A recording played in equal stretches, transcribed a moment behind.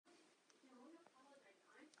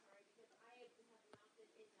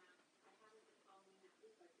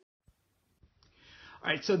All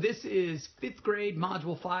right, so this is 5th grade,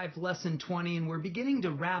 Module 5, Lesson 20, and we're beginning to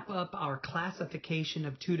wrap up our classification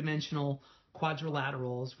of two-dimensional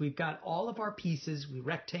quadrilaterals. We've got all of our pieces,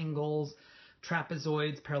 rectangles,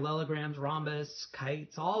 trapezoids, parallelograms, rhombus,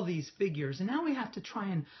 kites, all these figures, and now we have to try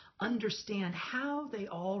and understand how they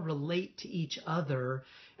all relate to each other,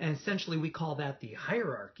 and essentially we call that the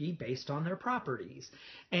hierarchy based on their properties.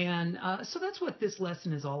 And so that's what this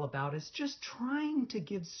lesson is all about, is just trying to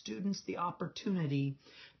give students the opportunity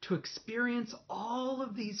to experience all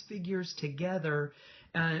of these figures together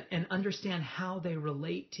and understand how they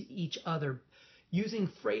relate to each other, using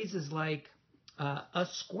phrases like a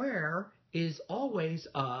square is always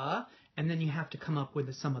a, and then you have to come up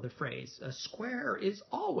with some other phrase. A square is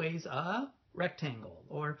always a rectangle,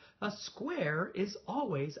 or a square is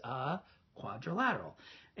always a quadrilateral.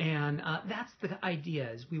 And that's the idea,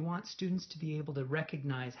 is we want students to be able to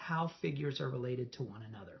recognize how figures are related to one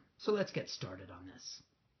another. So let's get started on this.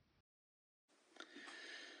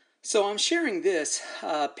 So I'm sharing this.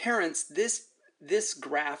 Parents, this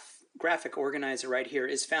graphic organizer right here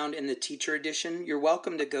is found in the teacher edition. You're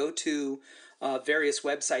welcome to go to various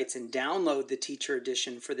websites and download the teacher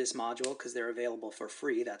edition for this module, because they're available for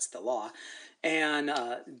free. That's the law. And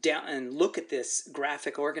look at this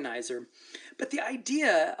graphic organizer. But the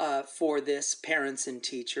idea for this, parents and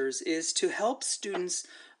teachers, is to help students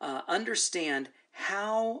understand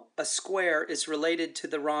how a square is related to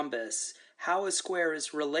the rhombus, how a square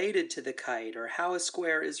is related to the kite, or how a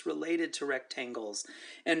square is related to rectangles,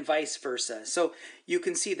 and vice versa. So you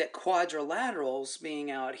can see that quadrilaterals, being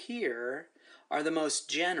out here, are the most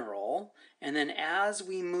general, and then as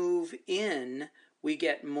we move in, we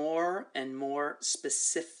get more and more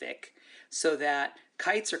specific, so that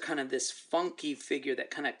kites are kind of this funky figure that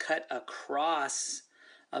kind of cut across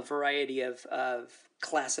a variety of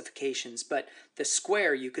classifications. But the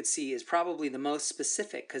square, you could see, is probably the most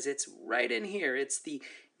specific, because it's right in here. It's the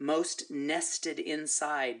most nested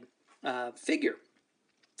inside figure.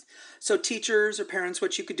 So teachers or parents,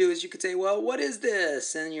 what you could do is you could say, well, what is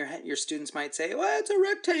this? And your students might say, well, it's a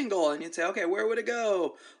rectangle. And you'd say, okay, where would it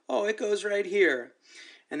go? Oh, it goes right here.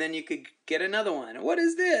 And then you could get another one. What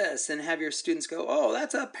is this? And have your students go, oh,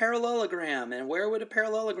 that's a parallelogram. And where would a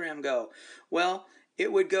parallelogram go? Well,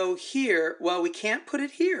 it would go here. Well, we can't put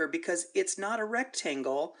it here because it's not a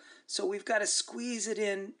rectangle. So we've got to squeeze it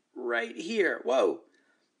in right here. Whoa.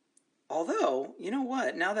 Although, you know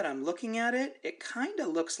what? Now that I'm looking at it, it kind of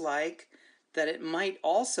looks like that it might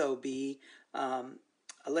also be,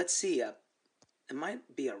 let's see, it might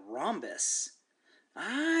be a rhombus.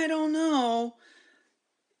 I don't know.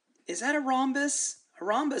 Is that a rhombus? A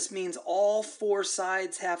rhombus means all four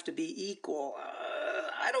sides have to be equal.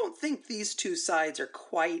 I don't think these two sides are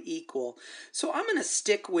quite equal. So I'm going to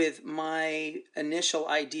stick with my initial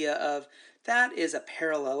idea of that is a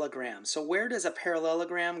parallelogram. So where does a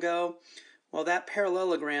parallelogram go? Well, that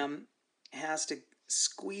parallelogram has to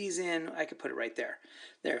squeeze in. I could put it right there.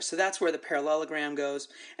 There. So that's where the parallelogram goes.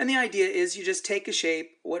 And the idea is you just take a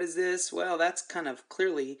shape. What is this? Well, that's kind of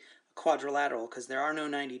clearly a quadrilateral, because there are no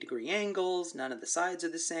 90-degree angles. None of the sides are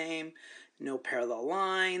the same. No parallel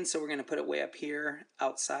lines, so we're going to put it way up here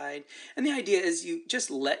outside. And the idea is you just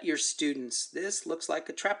let your students, this looks like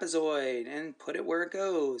a trapezoid, and put it where it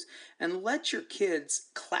goes. And let your kids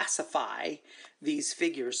classify these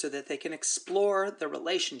figures so that they can explore the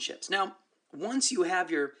relationships. Now, once you have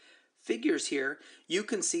your figures here, you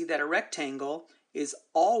can see that a rectangle is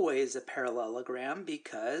always a parallelogram,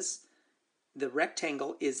 because the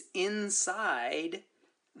rectangle is inside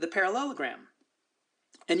the parallelogram.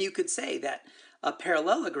 And you could say that a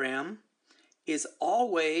parallelogram is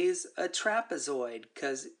always a trapezoid,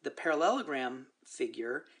 because the parallelogram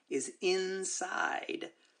figure is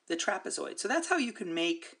inside the trapezoid. So that's how you can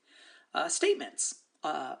make statements,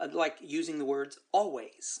 like using the words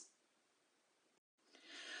always.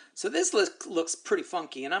 So this looks pretty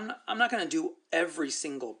funky, and I'm not going to do every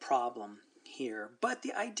single problem here, but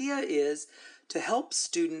the idea is to help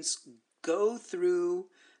students go through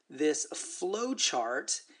this flow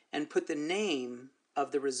chart and put the name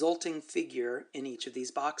of the resulting figure in each of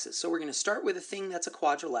these boxes. So we're going to start with a thing that's a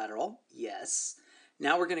quadrilateral. Yes.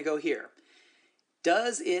 Now we're going to go here.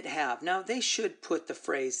 Does it have? Now they should put the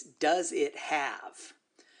phrase, does it have?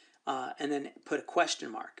 And then put a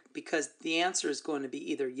question mark, because the answer is going to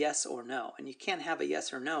be either yes or no. And you can't have a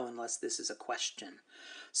yes or no unless this is a question.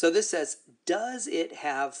 So this says, does it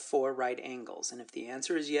have 4 right angles? And if the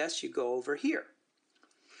answer is yes, you go over here.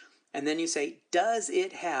 And then you say, does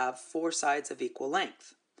it have 4 sides of equal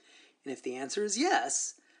length? And if the answer is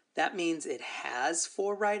yes, that means it has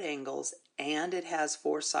 4 right angles and it has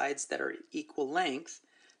 4 sides that are equal length.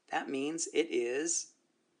 That means it is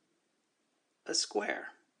a square.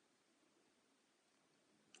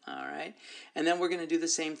 All right, and then we're going to do the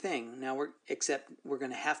same thing. Now except we're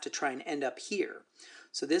going to have to try and end up here.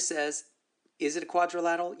 So this says, is it a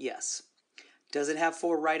quadrilateral? Yes. Does it have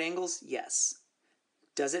 4 right angles? Yes.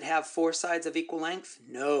 Does it have 4 sides of equal length?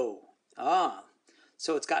 No.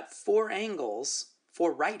 So it's got 4 angles,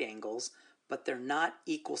 4 right angles, but they're not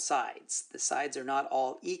equal sides. The sides are not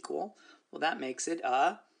all equal. Well, that makes it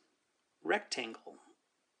a rectangle.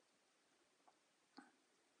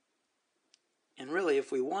 And really,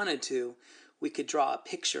 if we wanted to, we could draw a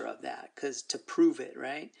picture of that to prove it,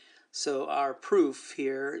 right? So our proof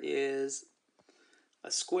here is a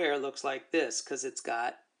square looks like this because it's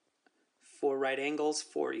got 4 right angles,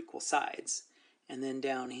 4 equal sides. And then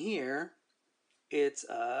down here, it's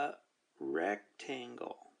a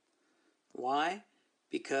rectangle. Why?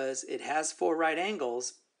 Because it has 4 right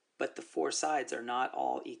angles, but the 4 sides are not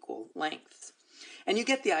all equal lengths. And you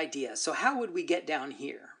get the idea. So how would we get down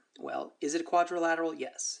here? Well, is it a quadrilateral?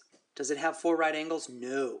 Yes. Does it have 4 right angles?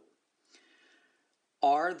 No.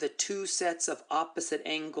 Are the 2 sets of opposite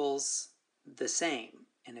angles the same?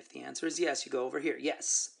 And if the answer is yes, you go over here.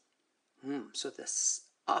 Yes. So the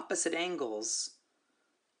opposite angles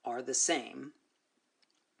are the same.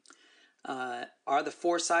 Are the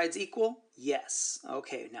 4 sides equal? Yes.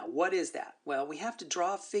 Okay, now what is that? Well, we have to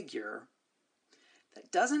draw a figure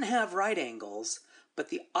that doesn't have right angles, but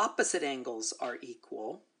the opposite angles are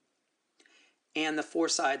equal, and the 4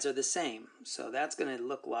 sides are the same. So that's going to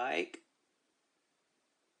look like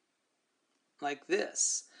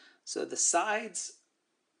this. So the sides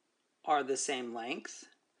are the same length,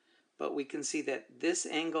 but we can see that this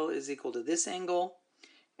angle is equal to this angle,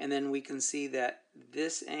 and then we can see that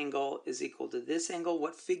this angle is equal to this angle.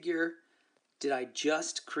 What figure did I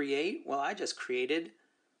just create? Well, I just created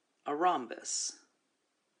a rhombus.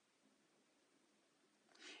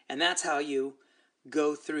 And that's how you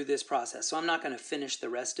go through this process. So I'm not going to finish the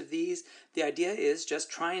rest of these. The idea is just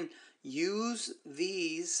try and use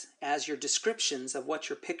these as your descriptions of what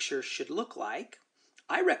your picture should look like.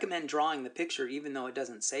 I recommend drawing the picture even though it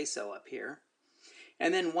doesn't say so up here.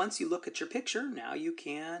 And then once you look at your picture, now you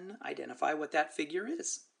can identify what that figure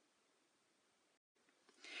is.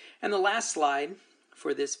 And the last slide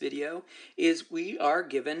for this video is we are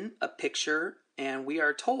given a picture and we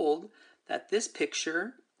are told that this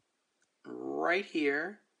picture right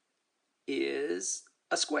here is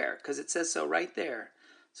a square because it says so right there.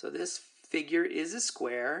 So this figure is a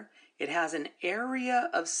square. It has an area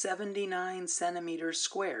of 79 centimeters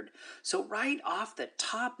squared. So right off the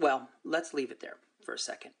top, well, let's leave it there for a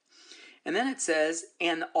second. And then it says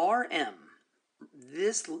an RM,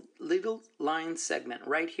 this little line segment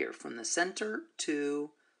right here from the center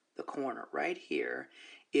to the corner right here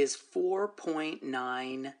is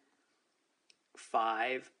 4.95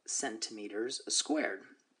 centimeters squared.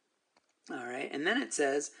 All right, and then it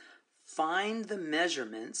says find the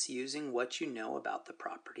measurements using what you know about the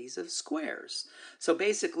properties of squares. So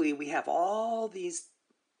basically we have all these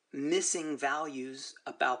missing values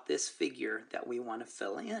about this figure that we want to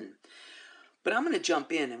fill in. But I'm going to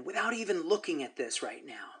jump in, and without even looking at this right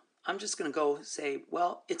now, I'm just going to go say,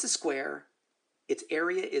 well, it's a square. Its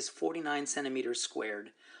area is 49 centimeters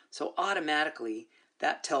squared. So automatically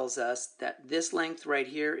that tells us that this length right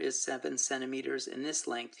here is 7 centimeters and this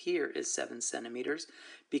length here is 7 centimeters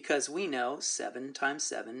because we know 7 times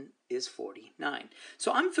 7 is 49.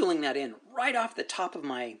 So I'm filling that in right off the top of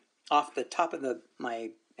my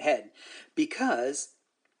head because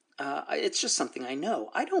it's just something I know.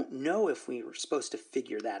 I don't know if we were supposed to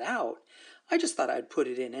figure that out. I just thought I'd put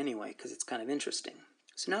it in anyway because it's kind of interesting.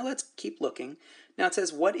 So now let's keep looking. Now it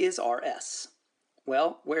says, what is RS?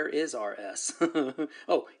 Well, where is RS?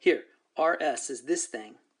 Oh, here. RS is this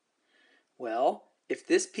thing. Well, if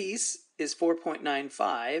this piece is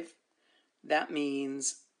 4.95, that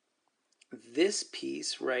means this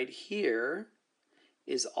piece right here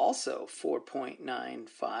is also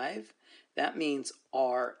 4.95. That means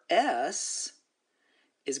RS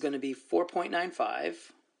is going to be 4.95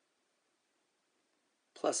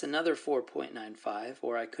 plus another 4.95,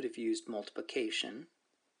 or I could have used multiplication.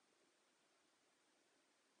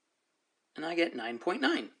 And I get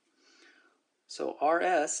 9.9. So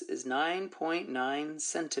RS is 9.9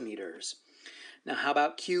 centimeters. Now how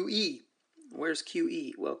about QE? Where's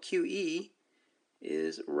QE? Well, QE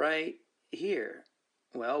is right here.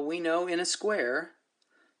 Well, we know in a square,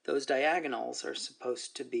 those diagonals are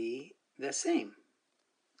supposed to be the same.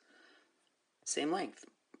 Same length.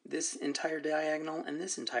 This entire diagonal and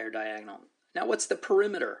this entire diagonal. Now what's the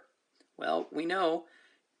perimeter? Well, we know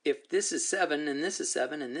if this is 7, and this is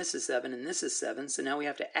 7, and this is 7, and this is 7, so now we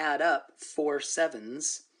have to add up 4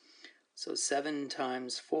 7s. So 7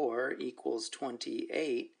 times 4 equals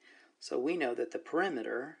 28. So we know that the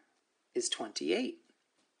perimeter is 28.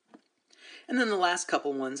 And then the last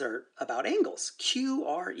couple ones are about angles.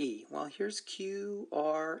 QRE. Well, here's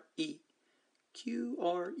QRE.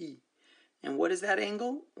 QRE. And what is that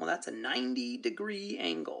angle? Well, that's a 90-degree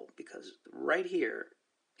angle, because right here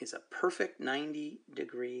is a perfect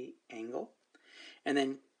 90-degree angle. And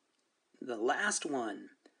then the last one,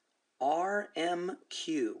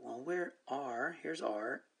 RMQ. Well, where R? Here's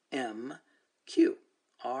R, M, Q.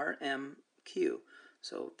 RMQ.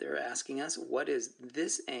 So they're asking us, what is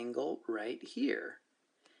this angle right here?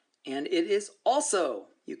 And it is also,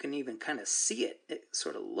 you can even kind of see it. It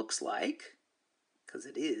sort of looks like, because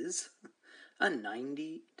it is, a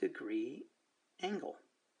 90-degree angle.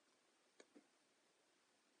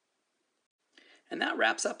 And that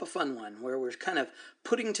wraps up a fun one, where we're kind of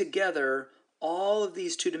putting together all of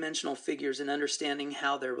these two-dimensional figures and understanding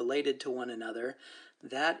how they're related to one another.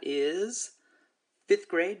 That is 5th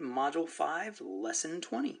grade, Module 5, Lesson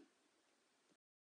 20.